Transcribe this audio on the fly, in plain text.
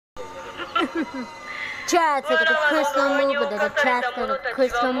Chats like the crystal moon, but the chats like the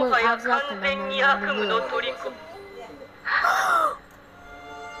crystal moon acts like the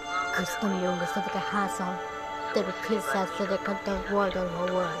crystal moon is like a hassle. The princess that they cut the world on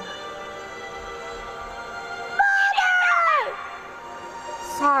her world. Mother!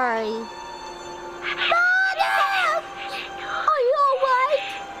 Sorry. Mother! Are you alright?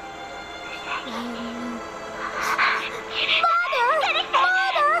 Mother!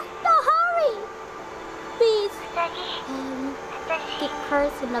 Don't hurry! Please. The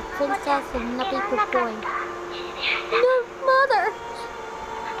curse and the princess and nothing before. No, Mother!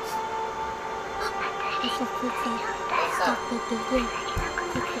 It's a princess. Stop it, the wind.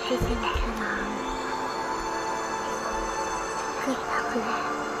 Take the princess and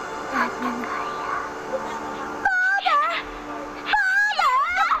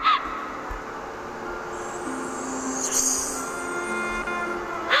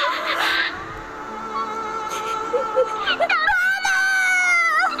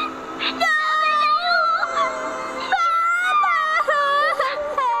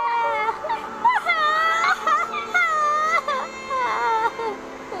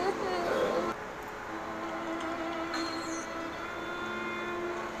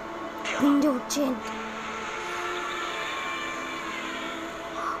Window Jin.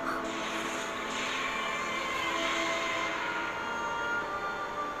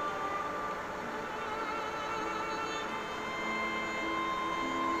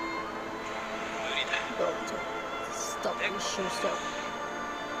 Stop and shoot yourself.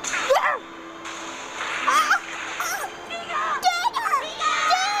 No!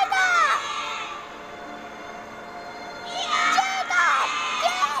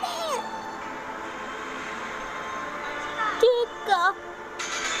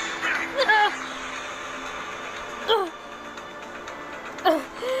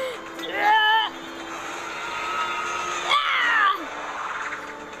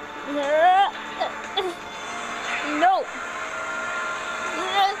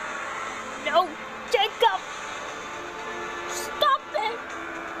 No! Jacob! Stop it!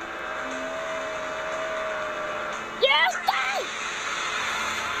 Yes, stay!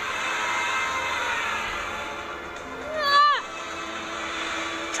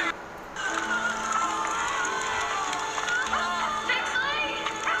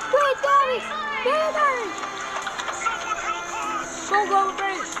 Wait, Daddy! Daddy! Go,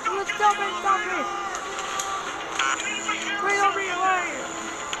 Ray! Let's go, Ray! Stop it! Ray, over your way!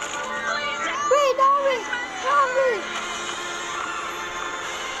 Wait, Daddy! Daddy!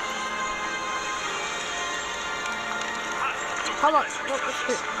 Come on, let's go. Let's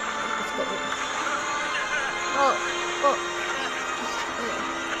go. Oh.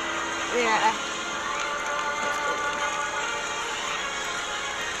 Yeah.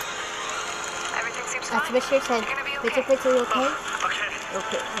 Everything seems fine. That's what she said. Pizza, are you okay?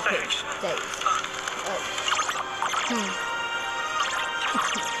 Okay. Thanks.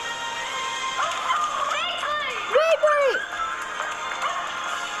 Wait!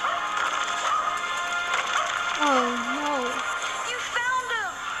 Oh no. You found him!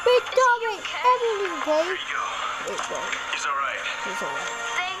 Wait, Tommy! Everything's okay? There you go. Wait, Daddy. He's alright. He's alright.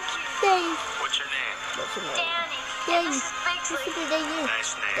 Thank you. Thanks. What's your name? What's your name? Danny. Danny. This is What's Bigsley. your name?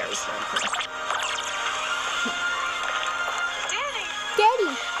 Nice name. Daddy's fine. Danny. Daddy!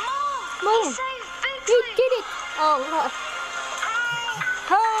 Mom. Mom. He saved We Bigsley. did it! Oh, look.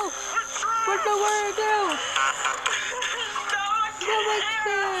 Help! What do I do? No one's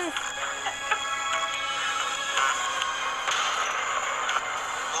there.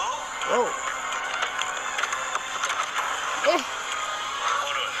 Oh. Eh.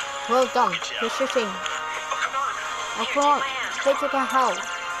 Well done. What's your thing? Oh, come on. Oh, come on. Take it to help.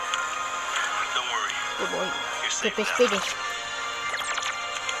 Don't worry. Good boy. You're Get safe this now. finished.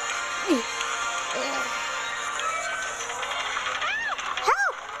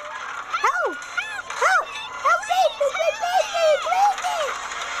 Help! Help! Help! Help me! Please!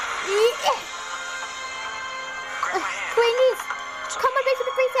 Grab my hand. Queenies! Come on, to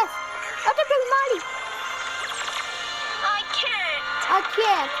the princess! I'll just bring Molly! I can't. I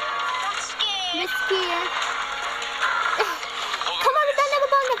can't. I'm scared. You're scared. Come on, don't never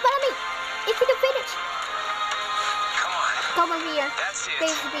follow me! It's to the finish! Come on. Come over here. That's it.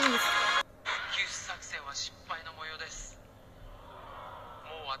 Please. 救出作戦は失敗の模様です。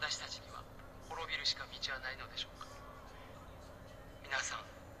もう私たちには滅びるしか道はないのでしょうか。皆さん、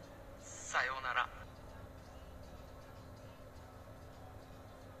さようなら。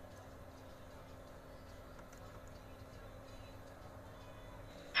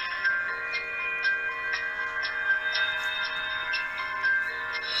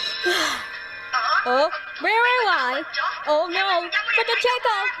Oh, where am I? Oh no, Mr.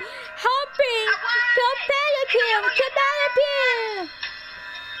 Chekhov! Help me! Come back here! Come back here!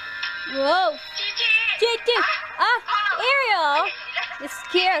 Whoa! Gigi! Ariel! It's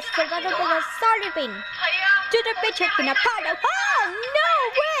scared, so that was a starting. To the picture in a part of. Oh no!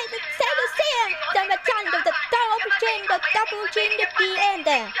 Wait! The same. The time of the double chin, the end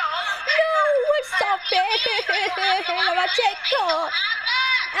there. No! What's up there? Chekhov!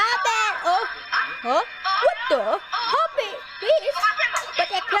 Oh! Huh? What the? Help me, please! But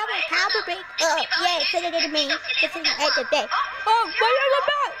they're covering probably. Yeah, send it to me. This is the end of the day. Oh, what are you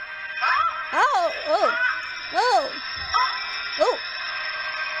about? Oh.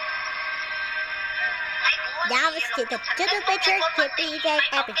 Now let's get the picture, get these and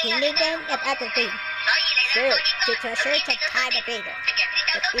everything, and other things. Sure, get your shirt and tie the bigger.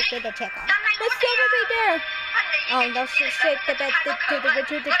 Let's get the check off. Let's go over there. Oh, no, shake the bed to the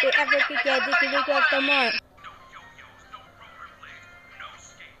Richard to the everything again. We can go after more.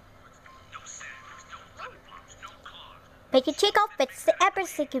 But you check off it's the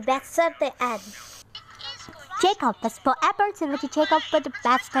everything you best at the end. Check off the sport ever to what you check off with the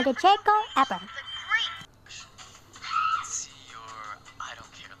best for the check off ever.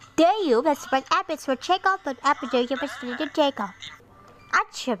 There you best for epics for check off but after you best for the check off.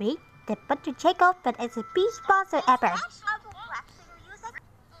 Actually, the butter check off but it's a big sponsor ever.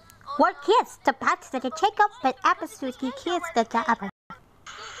 What kids the parts that the check off but episodes the kids that the ever.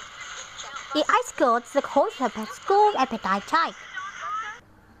 In high school, it's the course of a school appetite type.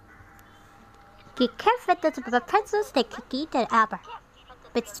 Get careful that the pencils that could eat the ever.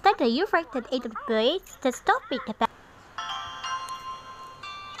 But instead the you write that it breaks to stop it the best.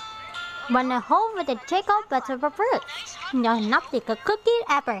 When a hole with a check off but a fruit. No, nothing a cookie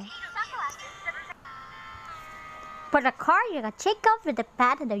ever. For the car, you can check off with the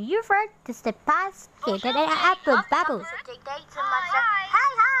pad and the U-Vert to the past get an apple bubble. Hi.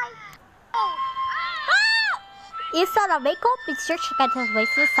 It's not a makeup, it's just that it's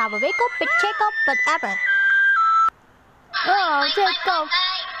wasted some makeup, but check up, but ever. Oh, check up.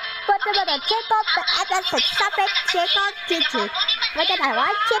 But the check up, but that's a subject check up, Gigi. But then I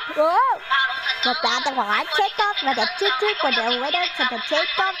want check, oh. But the one check up, but the Gigi, but the weather to the check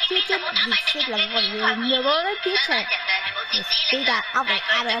up, Gigi, the signal for your neural teacher. The speed of it,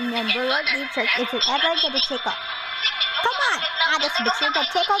 I remember what teacher if you ever get a check up. Come on, I just make sure to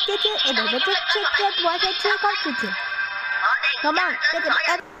check out Gigi and the little chicken was a check out Gigi. Come on, get it.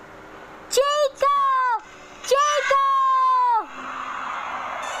 Jacob!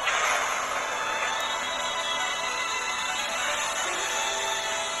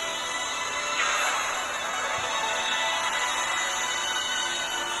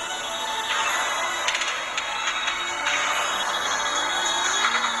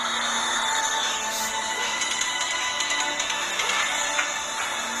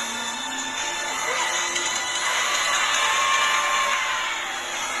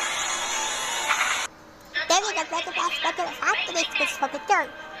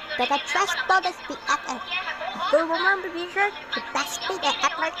 But the trash bonus be epic. Do remember picture? The best thing that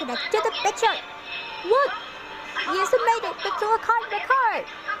ever connected to the picture. Look! Yes, I made it. It's all caught in the card.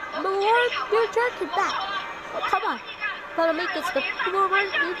 Lord, you jerk it back. Oh, come on. Gotta make this the Lord,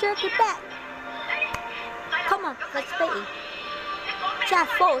 you jerk it back. Come on, let's play. Jack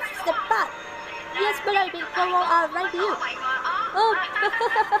Falls is the butt. Yes, but I've been going on right here. Oh,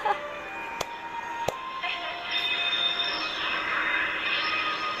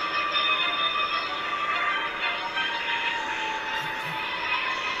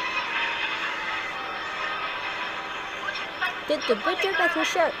 Did the butcher better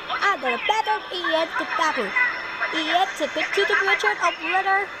shirt? I got a better eat the battle. Eat the bit to the butcher of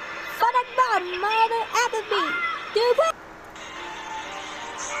brother. For the bomb, mother Appleby. Do what?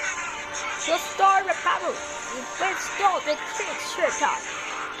 The story of battle. The best store the trick shirt on.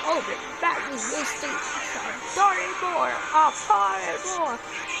 Oh, the back is listed. Story more. A party more.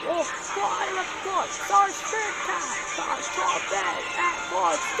 Oh, party of God. Start shirt time. Start top bed at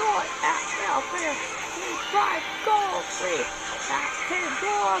one store at welfare. Five gold free. Captain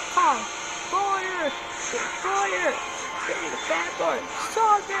Borcom, Border, Destroyer, the bad boy,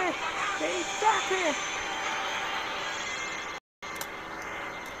 Soldier, the Jacket.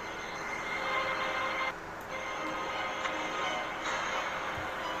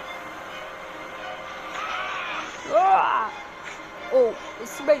 Oh,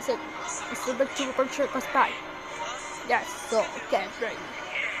 it's amazing. It's the big super trick us back. Yes, so get ready.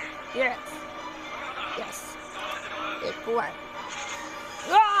 Yes. It worked.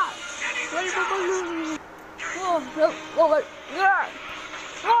 Ah! Oh, no. Oh, ah!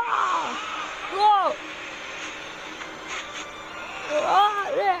 Ah!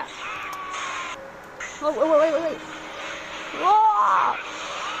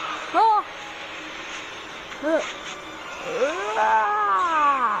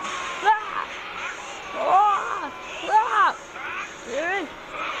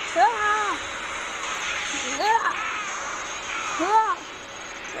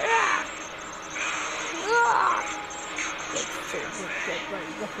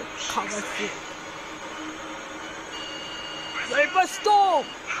 Cover it. Vapor Storm!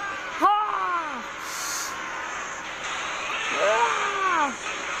 Ha! Ah!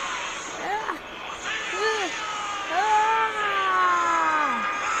 Ah! Ah!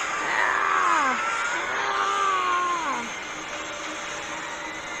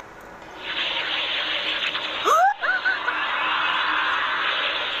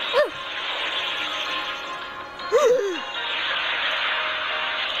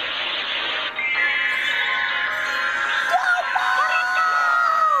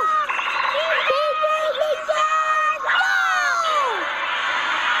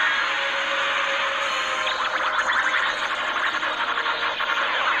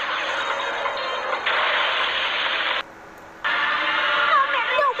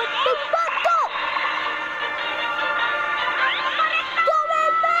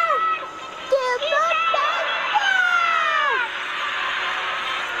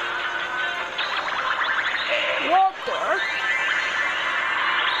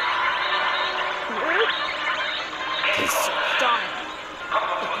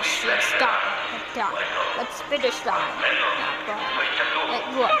 Let's finish that. It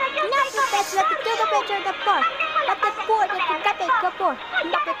would. Not the best, let the picture of the board. Let the board, let the board, let the board,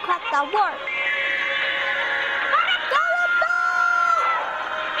 let the cut the word.